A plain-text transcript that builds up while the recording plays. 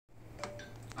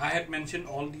I had mentioned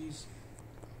all these,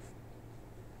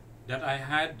 that I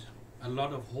had a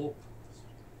lot of hope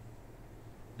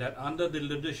that under the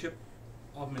leadership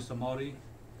of Mr. Mauri,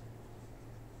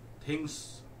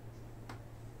 things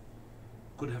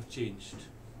could have changed.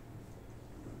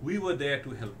 We were there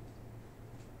to help.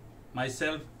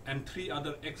 Myself and 3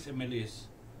 other ex-MLAs,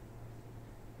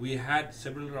 we had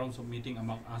several rounds of meeting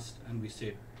among us, and we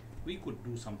said we could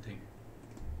do something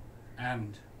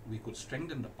and we could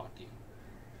strengthen the party,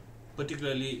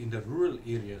 particularly in the rural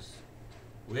areas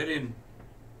wherein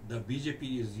the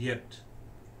BJP is yet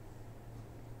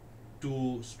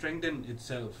to strengthen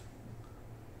itself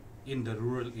in the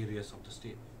rural areas of the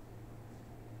state.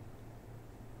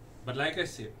 But like I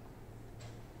said,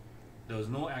 there was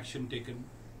no action taken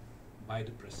by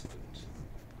the president.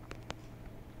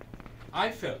 I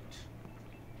felt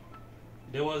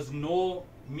there was no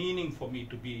meaning for me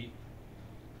to be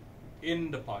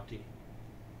in the party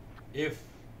if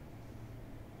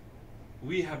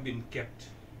we have been kept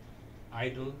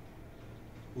idle,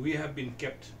 we have been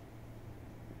kept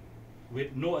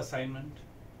with no assignment,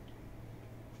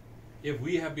 if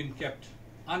we have been kept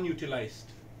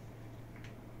unutilized.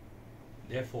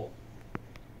 Therefore,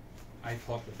 I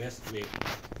thought the best way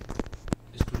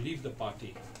is to leave the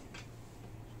party,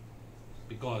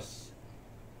 because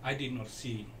I did not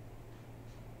see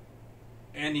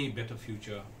any better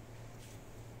future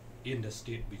in the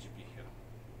state BJP here.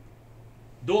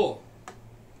 Though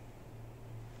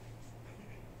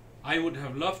I would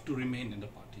have loved to remain in the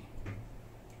party,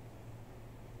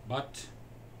 but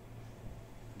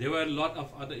there were a lot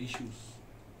of other issues.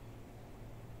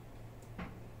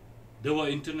 There were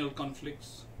internal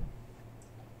conflicts.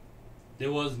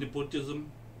 There was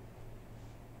nepotism,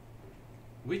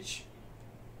 which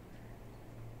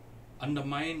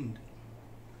undermined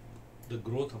the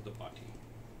growth of the party.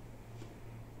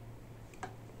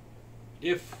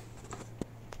 If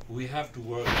we have to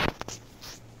work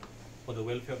for the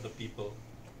welfare of the people,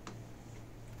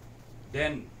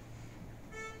 then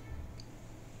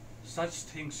such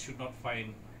things should not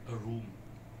find a room,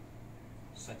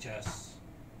 such as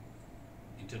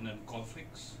internal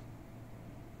conflicts,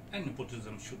 and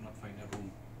nepotism should not find a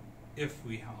room if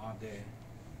we are there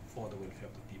for the welfare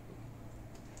of the people.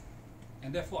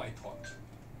 And therefore I thought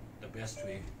the best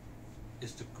way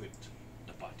is to quit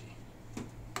the party.